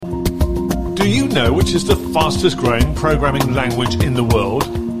Do you know which is the fastest growing programming language in the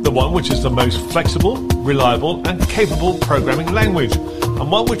world? The one which is the most flexible, reliable and capable programming language,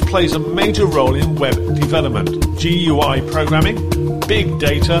 and one which plays a major role in web development, GUI programming, big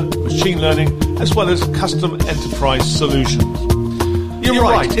data, machine learning, as well as custom enterprise solutions. You're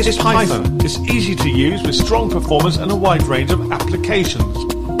right, it's Python. It's easy to use with strong performance and a wide range of applications.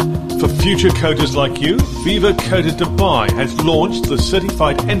 For future coders like you, Viva Coder Dubai has launched the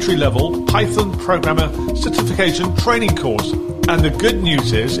certified entry-level Python programmer certification training course. And the good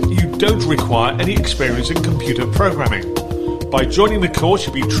news is you don't require any experience in computer programming. By joining the course,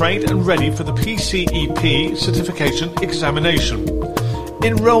 you'll be trained and ready for the PCEP certification examination.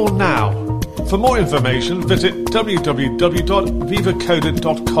 Enroll now. For more information, visit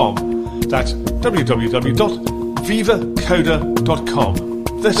www.vivacoder.com. That's www.vivacoder.com.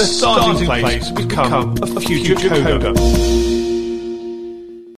 The starting place to become a future coder.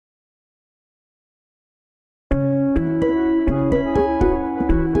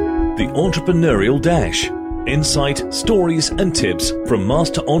 The Entrepreneurial Dash. Insight, stories and tips from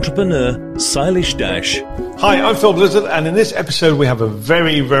master entrepreneur Silesh Dash. Hi, I'm Phil Blizzard, and in this episode we have a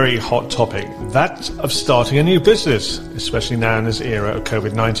very, very hot topic, that of starting a new business, especially now in this era of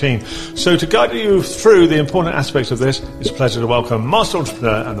COVID-19. So to guide you through the important aspects of this, it's a pleasure to welcome master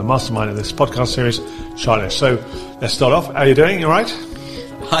entrepreneur and the mastermind of this podcast series, Silesh. So let's start off. How are you doing? You all right?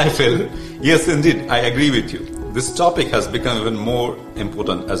 Hi, Phil. Yes, indeed, I agree with you. This topic has become even more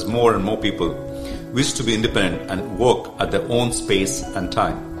important as more and more people wish to be independent and work at their own space and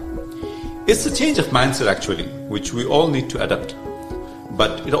time. It's a change of mindset actually, which we all need to adapt.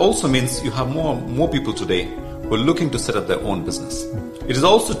 But it also means you have more people today who are looking to set up their own business. It is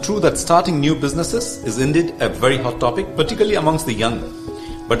also true that starting new businesses is indeed a very hot topic, particularly amongst the young.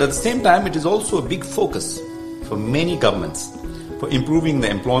 But at the same time, it is also a big focus for many governments for improving the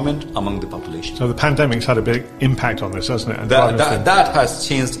employment among the population. So the pandemic's had a big impact on this, hasn't it? And that has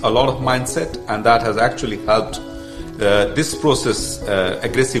changed a lot of mindset, and that has actually helped this process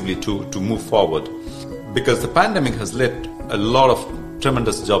aggressively to move forward, because the pandemic has led a lot of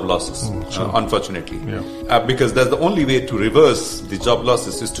tremendous job losses, unfortunately. Yeah. Because that's the only way to reverse the job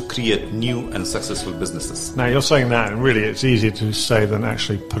losses is to create new and successful businesses. Now you're saying that, and really it's easier to say than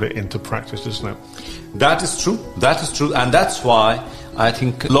actually put it into practice, isn't it? That is true, and that's why I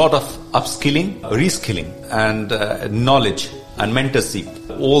think a lot of upskilling, reskilling and knowledge and mentorship,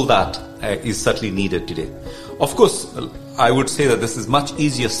 all that is certainly needed today. Of course, I would say that this is much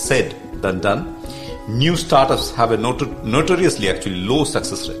easier said than done. New startups have a notoriously actually low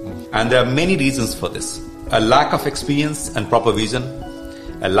success rate, and there are many reasons for this. A lack of experience and proper vision,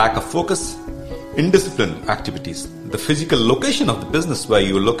 a lack of focus, indisciplined activities, the physical location of the business where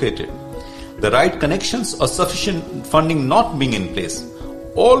you are located, the right connections or sufficient funding not being in place,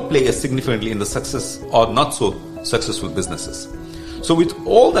 all play a significantly in the success or not so successful businesses. So with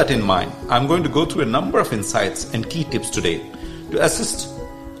all that in mind, I'm going to go through a number of insights and key tips today to assist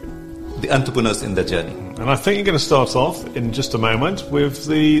the entrepreneurs in their journey. And I think you're going to start off in just a moment with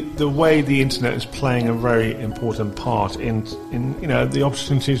the way the internet is playing a very important part in the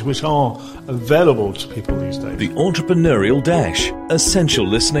opportunities which are available to people these days. The Entrepreneurial Dash. Essential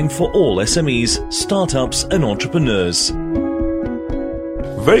listening for all SMEs, startups and entrepreneurs.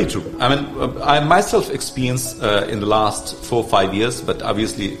 Very true. I mean, I myself experienced in the last 4 or 5 years, but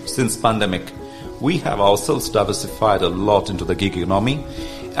obviously since pandemic, we have ourselves diversified a lot into the gig economy.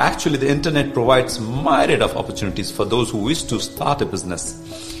 Actually, the internet provides myriad of opportunities for those who wish to start a business.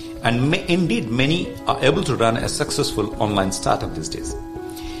 And indeed, many are able to run a successful online startup these days.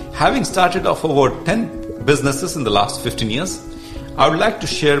 Having started off over 10 businesses in the last 15 years, I would like to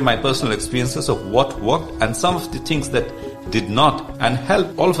share my personal experiences of what worked and some of the things that did not, and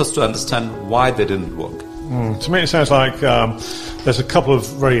help all of us to understand why they didn't work. To me, it sounds like there's a couple of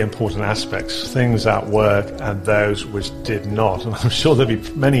very important aspects, things that work and those which did not. And I'm sure there'll be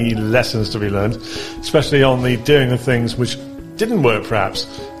many lessons to be learned, especially on the doing of things which didn't work, perhaps.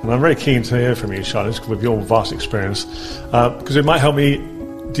 And I'm very keen to hear from you, Silesh, with your vast experience, because it might help me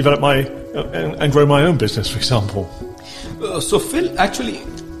develop and grow my own business, for example. So, Phil, actually,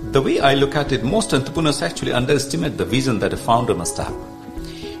 the way I look at it, most entrepreneurs actually underestimate the vision that a founder must have.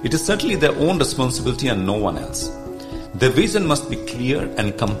 It is certainly their own responsibility and no one else. The vision must be clear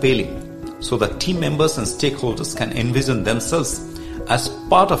and compelling so that team members and stakeholders can envision themselves as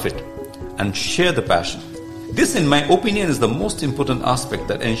part of it and share the passion. This, in my opinion, is the most important aspect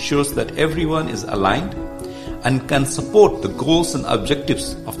that ensures that everyone is aligned and can support the goals and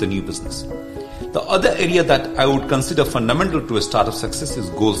objectives of the new business. The other area that I would consider fundamental to a startup success is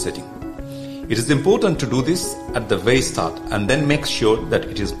goal setting. It is important to do this at the very start and then make sure that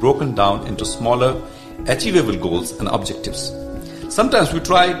it is broken down into smaller, achievable goals and objectives. Sometimes we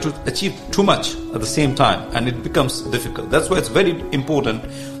try to achieve too much at the same time and it becomes difficult. That's why it's very important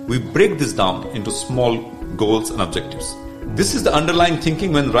we break this down into small goals and objectives. This is the underlying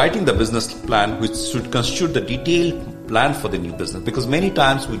thinking when writing the business plan, which should constitute the detailed plan for the new business. Because many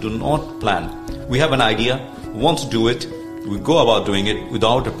times we do not plan. We have an idea, want to do it, we go about doing it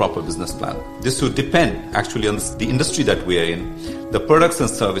without a proper business plan. This would depend actually on the industry that we are in, the products and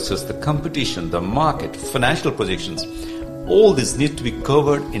services, the competition, the market, financial projections. All this needs to be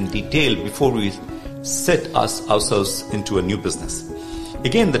covered in detail before we set ourselves into a new business.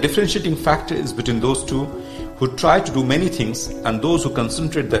 Again, the differentiating factor is between those two who try to do many things and those who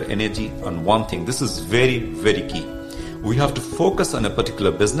concentrate their energy on one thing. This is very, very key. We have to focus on a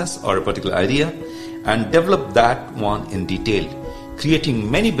particular business or a particular idea and develop that one in detail.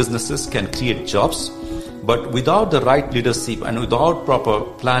 Creating many businesses can create jobs, but without the right leadership and without proper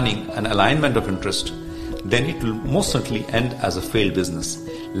planning and alignment of interest, then it will most certainly end as a failed business.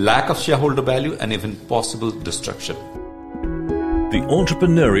 Lack of shareholder value and even possible destruction. The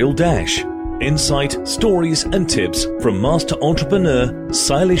Entrepreneurial Dash. Insight, stories and tips from Master Entrepreneur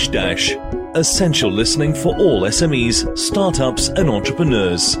Sailesh Dash. Essential listening for all SMEs, startups and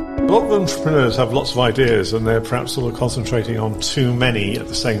entrepreneurs. A lot of entrepreneurs have lots of ideas and they're perhaps sort of concentrating on too many at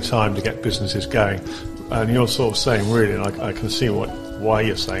the same time to get businesses going. And you're sort of saying, really, and I can see why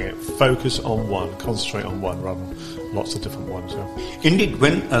you're saying it, focus on one, concentrate on one rather than lots of different ones. Yeah. Indeed,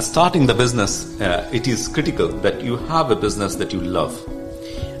 when starting the business, it is critical that you have a business that you love.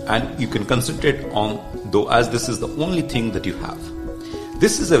 And you can concentrate on, though, as this is the only thing that you have.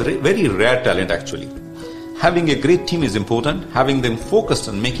 This is a very rare talent actually. Having a great team is important. Having them focused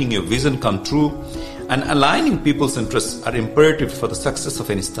on making your vision come true and aligning people's interests are imperative for the success of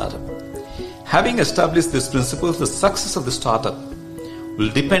any startup. Having established these principles, the success of the startup will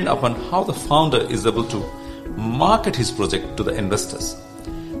depend upon how the founder is able to market his project to the investors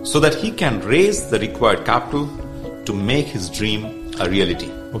so that he can raise the required capital to make his dream a reality.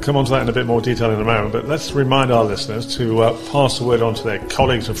 We'll come on to that in a bit more detail in a moment, but let's remind our listeners to pass the word on to their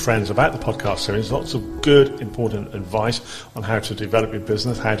colleagues and friends about the podcast series. Lots of good, important advice on how to develop your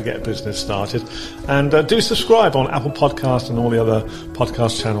business, how to get a business started. And do subscribe on Apple Podcasts and all the other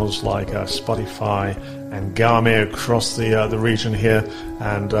podcast channels like Spotify and Garmin across the region here,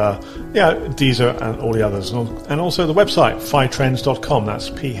 and Deezer and all the others. And also the website, phitrends.com. That's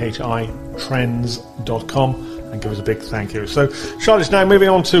phitrends.com. And give us a big thank you. So, Charlotte, now moving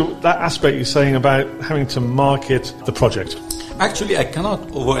on to that aspect you're saying about having to market the project. Actually, I cannot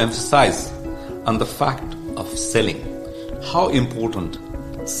overemphasize on the fact of selling. How important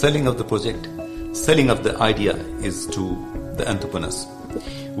selling of the project, selling of the idea is to the entrepreneurs.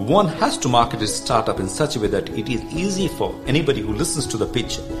 One has to market his startup in such a way that it is easy for anybody who listens to the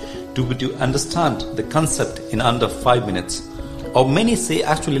pitch to understand the concept in under 5 minutes, or many say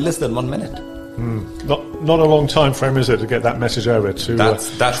actually less than 1 minute. Not a long time frame, is it, to get that message over to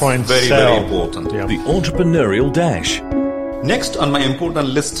that's try and very, sell. very important. Yeah. The Entrepreneurial Dash. Next on my important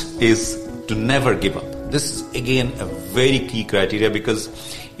list is to never give up. This is again a very key criteria because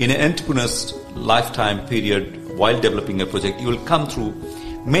in an entrepreneur's lifetime period while developing a project, you will come through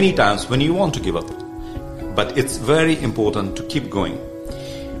many times when you want to give up. But it's very important to keep going.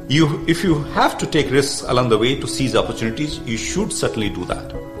 If you have to take risks along the way to seize opportunities, you should certainly do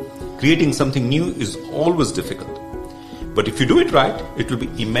that. Creating something new is always difficult. But if you do it right, it will be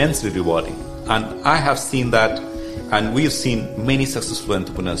immensely rewarding. And I have seen that, and we've seen many successful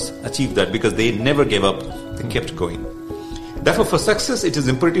entrepreneurs achieve that because they never gave up, they kept going. Therefore, for success, it is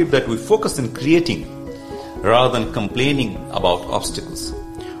imperative that we focus on creating rather than complaining about obstacles.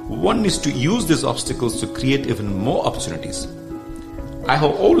 One needs to use these obstacles to create even more opportunities. I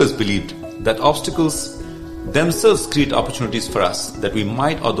have always believed that obstacles themselves create opportunities for us that we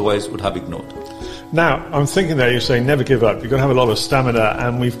might otherwise would have ignored. Now, I'm thinking there, you're saying never give up. You've got to have a lot of stamina,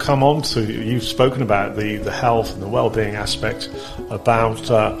 and we've come on to, you've spoken about the health and the well-being aspect, about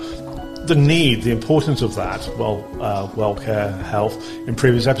the need, the importance of that, well-care, health, in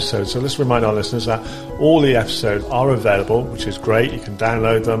previous episodes. So let's remind our listeners that all the episodes are available, which is great. You can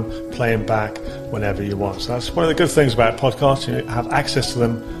download them, play them back whenever you want. So that's one of the good things about podcasts. You have access to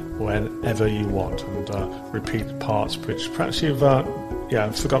them whenever you want, and repeat parts which perhaps you've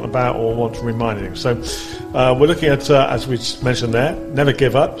forgotten about or want reminding. So we're looking at, as we mentioned there, never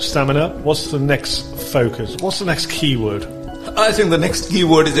give up, stamina. What's the next focus? What's the next keyword? I think the next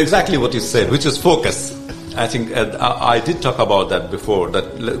keyword is exactly what you said, which is focus. I think I did talk about that before,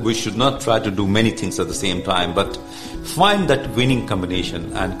 that we should not try to do many things at the same time, but find that winning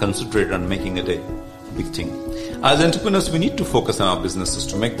combination and concentrate on making it a big thing. As entrepreneurs, we need to focus on our businesses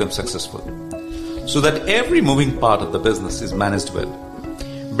to make them successful, so that every moving part of the business is managed well.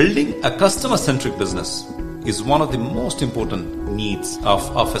 Building a customer-centric business is one of the most important needs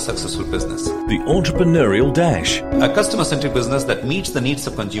of a successful business. The Entrepreneurial Dash. A customer-centric business that meets the needs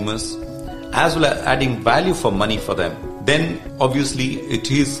of consumers as well as adding value for money for them, then obviously it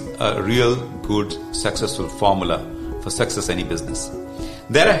is a real good successful formula for success any business.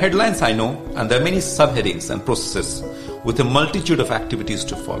 There are headlines, I know, and there are many subheadings and processes with a multitude of activities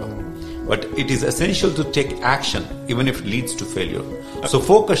to follow. But it is essential to take action even if it leads to failure. So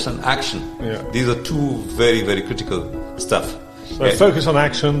focus on action. Yeah. These are two very, very critical stuff. So focus on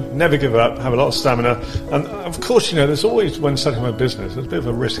action, never give up, have a lot of stamina. And of course, there's always, when setting up a business, there's a bit of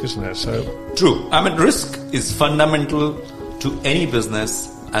a risk, isn't there? So true. Risk is fundamental to any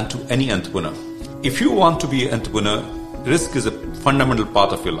business and to any entrepreneur. If you want to be an entrepreneur, risk is a fundamental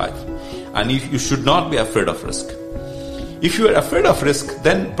part of your life. And you should not be afraid of risk. If you are afraid of risk,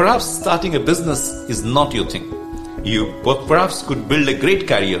 then perhaps starting a business is not your thing. You perhaps could build a great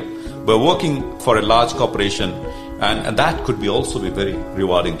career by working for a large corporation, and that could also be very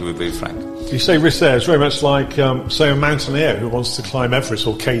rewarding, to be very frank. You say risk there, it's very much like, say, a mountaineer who wants to climb Everest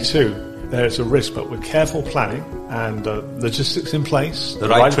or K2. There's a risk, but with careful planning and logistics in place, the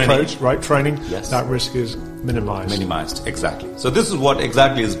right training, approach, right training, yes, that risk is minimized. Minimized, exactly. So this is what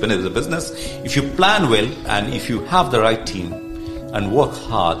exactly has been as a business. If you plan well and if you have the right team and work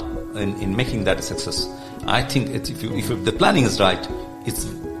hard in making that a success, I think if the planning is right,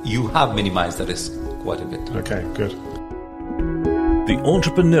 you have minimized the risk quite a bit. Okay, good. The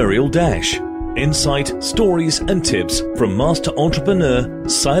Entrepreneurial Dash. Insight, stories and tips from master entrepreneur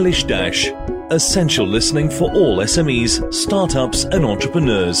Sailesh Dash. Essential listening for all SMEs, startups and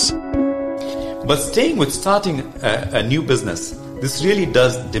entrepreneurs. But staying with starting a new business, this really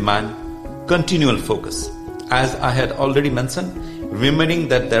does demand continual focus. As I had already mentioned, remembering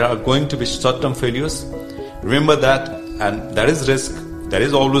that there are going to be short-term failures. Remember that, and there is risk, there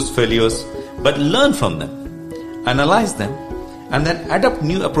is always failures, but learn from them, analyze them, and then adopt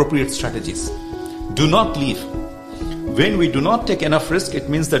new appropriate strategies. Do not leave. When we do not take enough risk, it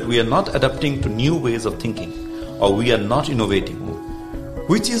means that we are not adapting to new ways of thinking, or we are not innovating,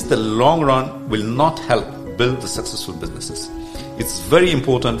 which is the long run will not help build the successful businesses. It's very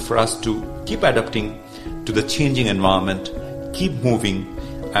important for us to keep adapting to the changing environment, keep moving,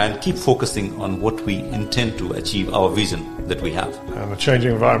 and keep focusing on what we intend to achieve, our vision that we have. And the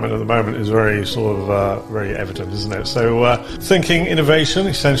changing environment at the moment is very very evident, isn't it? So thinking innovation,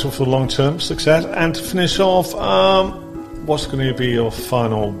 essential for long-term success. And to finish off, what's going to be your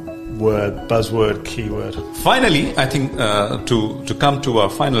final word, buzzword, keyword? Finally, I think to come to our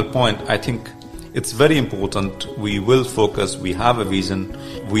final point, I think it's very important. We will focus, we have a vision,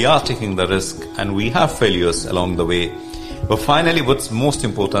 we are taking the risk, and we have failures along the way. But finally, what's most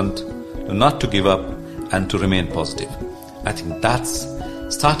important, not to give up and to remain positive. I think that's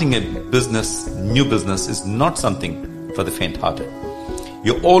starting a business, new business is not something for the faint-hearted.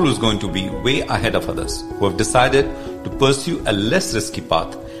 You're always going to be way ahead of others who have decided to pursue a less risky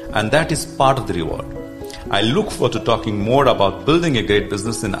path, and that is part of the reward. I look forward to talking more about building a great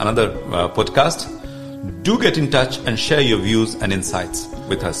business in another podcast. Do get in touch and share your views and insights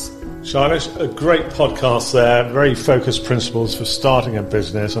with us. Sailesh, a great podcast there, very focused principles for starting a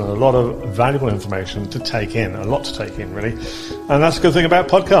business and a lot of valuable information to take in, a lot to take in really. And that's a good thing about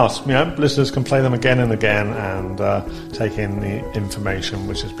podcasts. Listeners can play them again and again and take in the information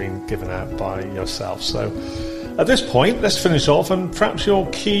which has been given out by yourself. So at this point, let's finish off, and perhaps your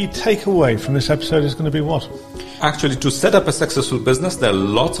key takeaway from this episode is going to be what? Actually, to set up a successful business, there are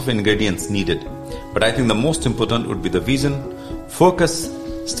lots of ingredients needed. But I think the most important would be the vision, focus,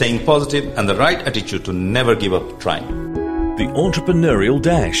 staying positive, and the right attitude to never give up trying. The Entrepreneurial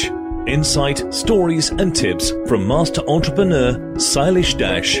Dash. Insight, stories and tips from master entrepreneur Sailesh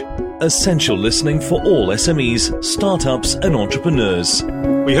Dash. Essential listening for all SMEs, startups and entrepreneurs.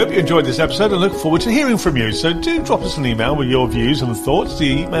 We hope you enjoyed this episode and look forward to hearing from you. So do drop us an email with your views and thoughts.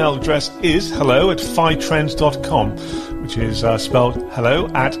 The email address is hello@phitrends.com, which is spelled hello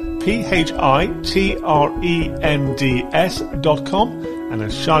at PHITRENDS.com. And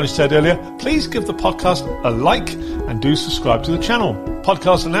as Sailesh said earlier, please give the podcast a like and do subscribe to the channel.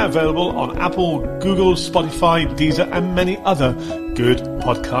 Podcasts are now available on Apple, Google, Spotify, Deezer and many other good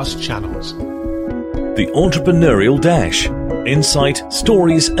podcast channels. The Entrepreneurial Dash. Insight,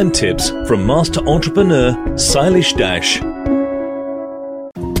 stories and tips from master entrepreneur Sailesh Dash.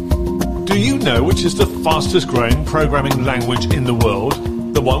 Do you know which is the fastest growing programming language in the world?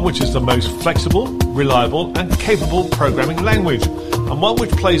 The one which is the most flexible, reliable and capable programming language, and one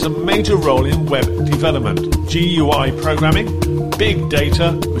which plays a major role in web development, GUI programming, big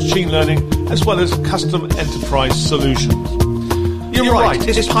data, machine learning, as well as custom enterprise solutions. You're right,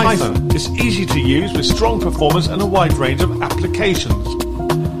 it's Python. It's easy to use with strong performance and a wide range of applications.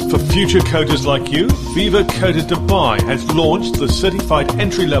 For future coders like you, Viva Coder Dubai has launched the certified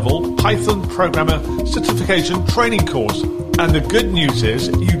entry-level Python programmer certification training course. And the good news is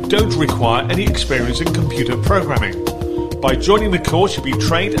you don't require any experience in computer programming. By joining the course, you'll be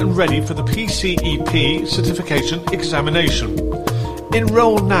trained and ready for the PCEP certification examination.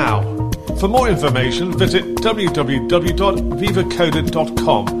 Enroll now. For more information, visit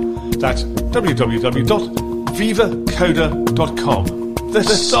www.vivacoder.com. That's www.vivacoder.com. The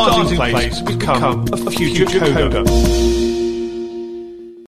starting place to become a future coder.